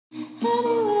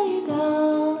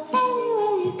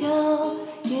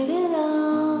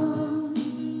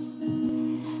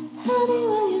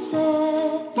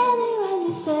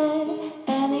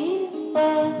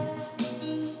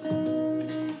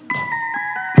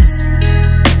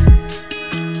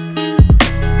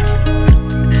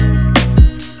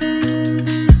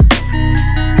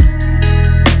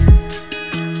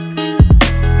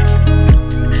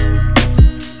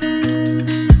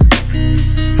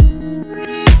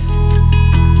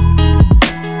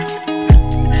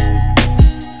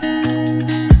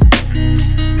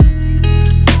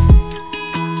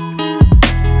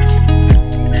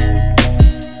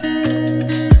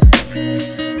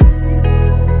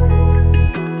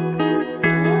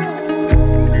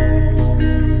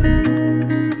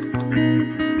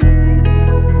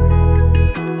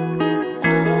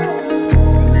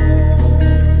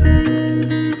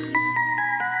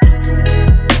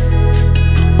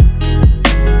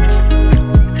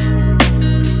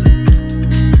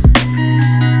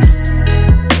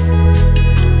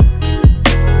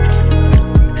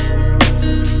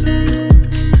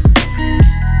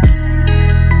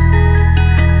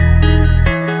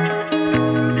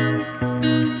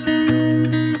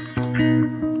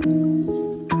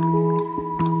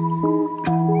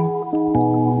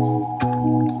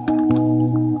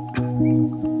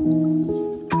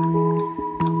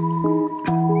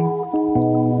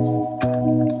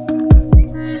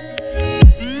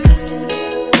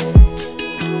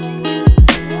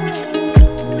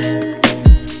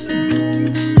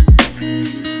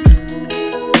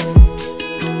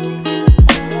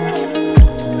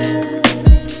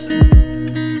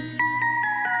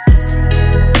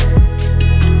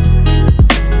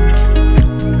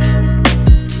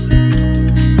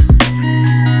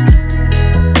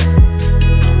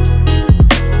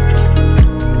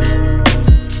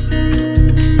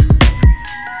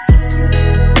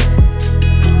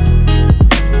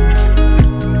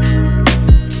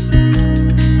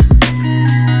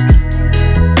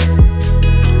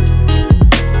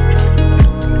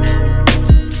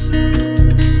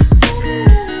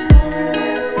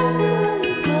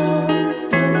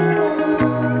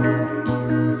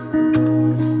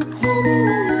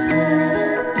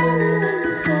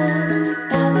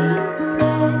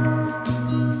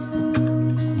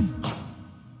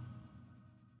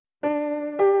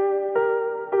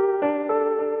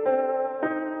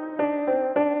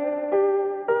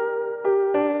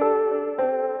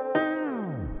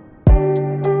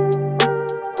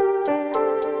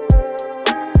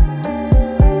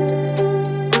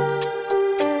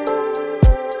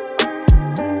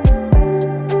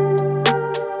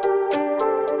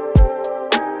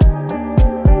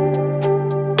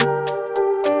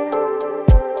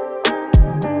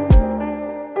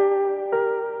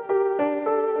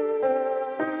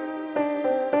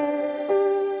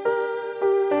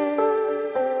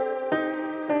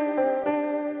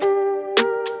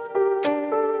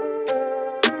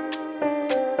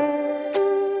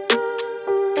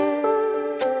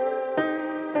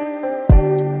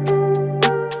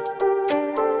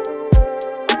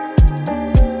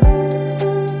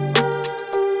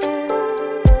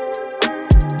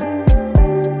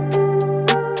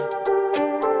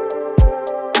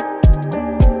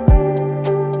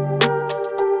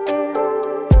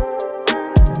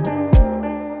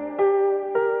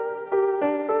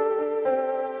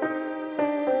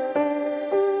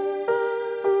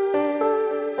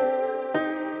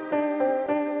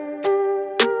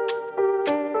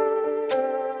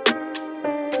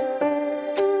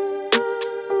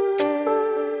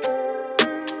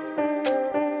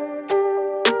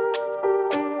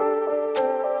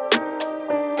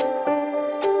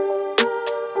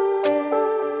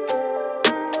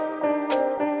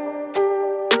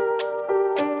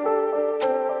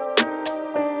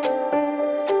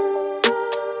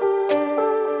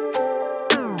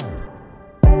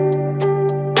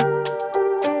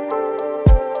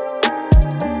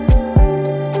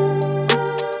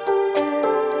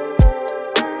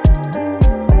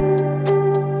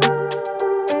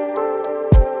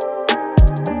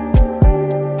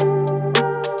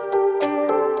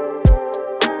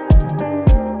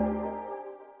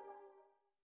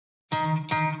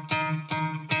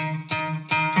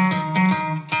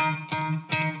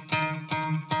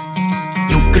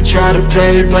try to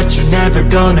play, but you're never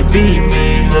gonna beat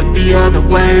me. Look the other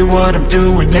way, what I'm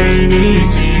doing ain't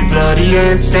easy. Bloody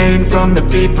hands stained from the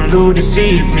people who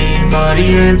deceive me.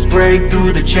 Muddy hands break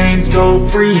through the chains, go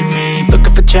free me.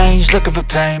 Looking for change, looking for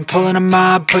pain, pulling a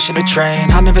mob, pushing a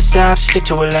train. I'll never stop, stick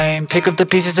to a lane, pick up the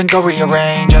pieces and go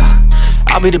rearrange.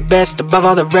 I'll be the best above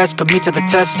all the rest, put me to the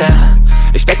test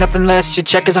and expect nothing less, your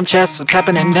check as I'm chess, what's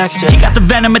happening next, yeah. He got the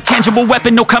venom, a tangible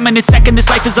weapon, no coming in second. This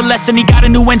life is a lesson, he got a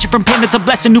new engine from pain, it's a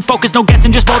blessing. New focus, no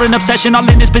guessing, just bold and obsession, all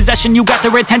in his possession. You got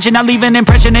their attention, I'll leave an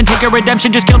impression and take a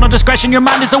redemption. Just kill, no discretion, your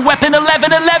mind is a weapon.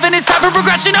 11-11, it's time for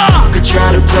progression, You could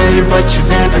try to play, but you're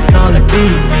never gonna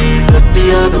beat me. Look the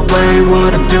other way,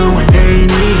 what I'm doing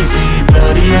ain't easy.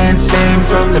 Bloody hands stained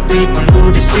from the people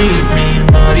who deceive me.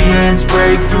 Muddy hands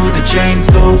break through the chains,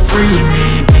 go free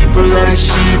me. People like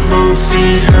sheep move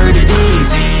feet, hurt it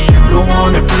easy. You don't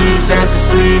wanna be fast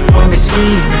asleep when they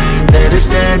scheming. Better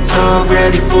stand tall,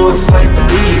 ready for a fight,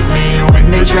 believe me.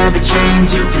 When they try the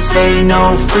chains, you can say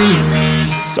no, free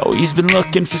me. So he's been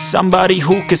looking for somebody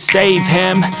who could save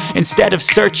him, instead of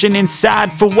searching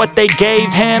inside for what they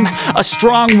gave him. A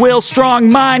strong will, strong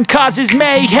mind causes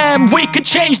mayhem. We could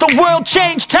change the world,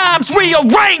 change times,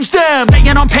 rearrange them.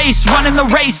 Staying on pace, running the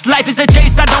race. Life is a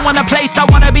chase, I don't want a place, I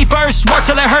wanna be first. Work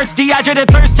till it hurts, dehydrated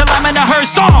thirst till I'm in a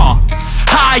hearse.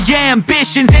 High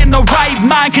ambitions and the right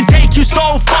mind can take you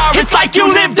so far. It's like you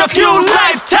lived a few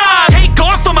lifetimes. Take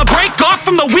off from a break off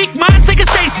from the weak minds, they can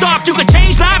stay soft. You can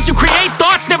change lives, you create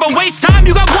thoughts, never waste time.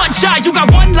 You got one shot, you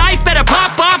got one life, better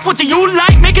pop off. What do you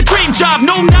like? Make a dream job.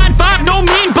 No 9-5, no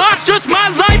mean boss, just my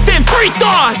life and free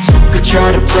thoughts. You could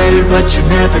try to play, but you're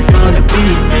never gonna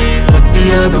beat me. Look the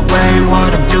other way,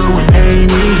 what I'm doing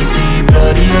ain't easy.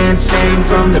 Bloody hands stained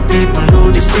from the people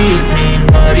who deceive me.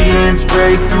 Muddy hands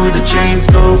break through the chains,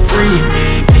 go free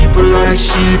me. People like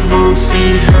sheep move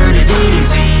feet, hurt it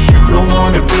easy. You don't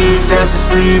wanna be fast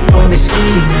asleep when they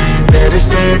scheming. Better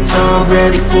stand tall,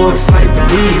 ready for a fight,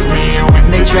 believe me.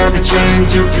 When they try the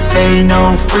chains, you can say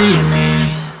no, free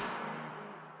me.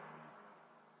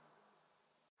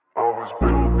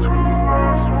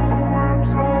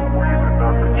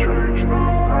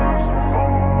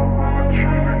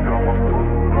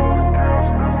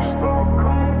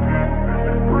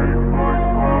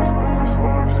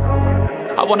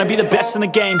 I wanna be the best in the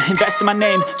game, invest in my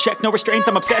name. Check no restraints,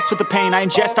 I'm obsessed with the pain. I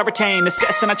ingest, I retain,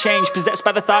 assess and I change. Possessed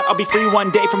by the thought I'll be free one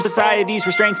day from society's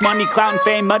restraints. Money, clout and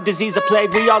fame, mud, disease, a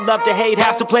plague. We all love to hate,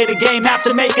 have to play the game, have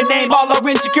to make a name. All our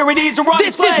insecurities are on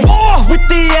display. This is war with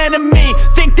the enemy,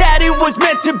 think that it was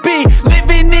meant to be.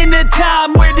 Living in a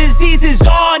time where disease is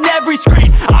on every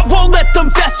screen. I won't let them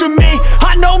fester me,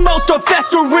 I know most are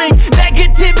festering.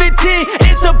 Negativity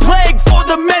is a plague for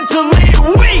the mentally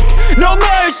weak. No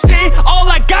mercy, all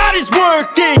I got is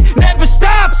working. Never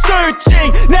stop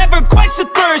searching, never quench the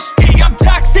thirsty. I'm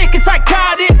toxic and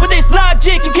psychotic, with this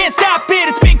logic you can't stop it.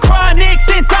 It's been chronic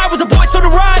since I was a boy, so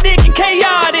neurotic and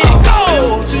chaotic.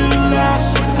 Built to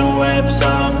last with the webs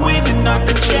I'm weaving. I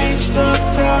could change the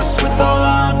past with all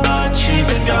I'm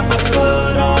achieving. Got my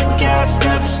foot on gas,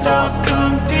 never stop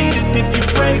competing. If you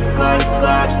break like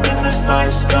glass, then this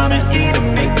life's gonna eat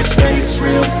 'em. Make mistakes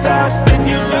real fast, then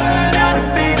you learn how to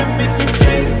beat 'em. If you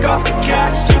take off the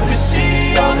cast, you can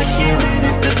see all the healing.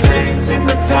 If the pain's in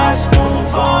the past,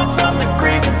 move on from the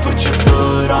grave and put your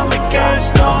foot on the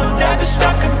gas. No, never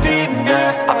stop competing,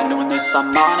 yeah. I've been doing this,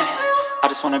 I'm on it, I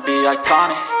just wanna be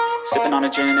iconic. Sipping on a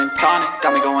gin and tonic,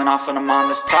 got me going off when I'm on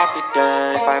this topic,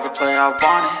 yeah. If I ever play, I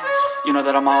want it, you know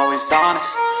that I'm always honest.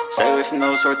 Stay away from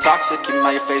those who are toxic, keep them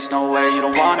out your face, no way, you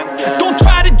don't want them, yeah. Don't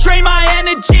try to drain my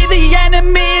energy, the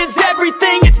enemy is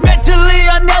everything. It's mentally,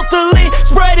 unhealthily,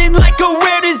 spreading like a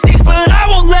rare disease.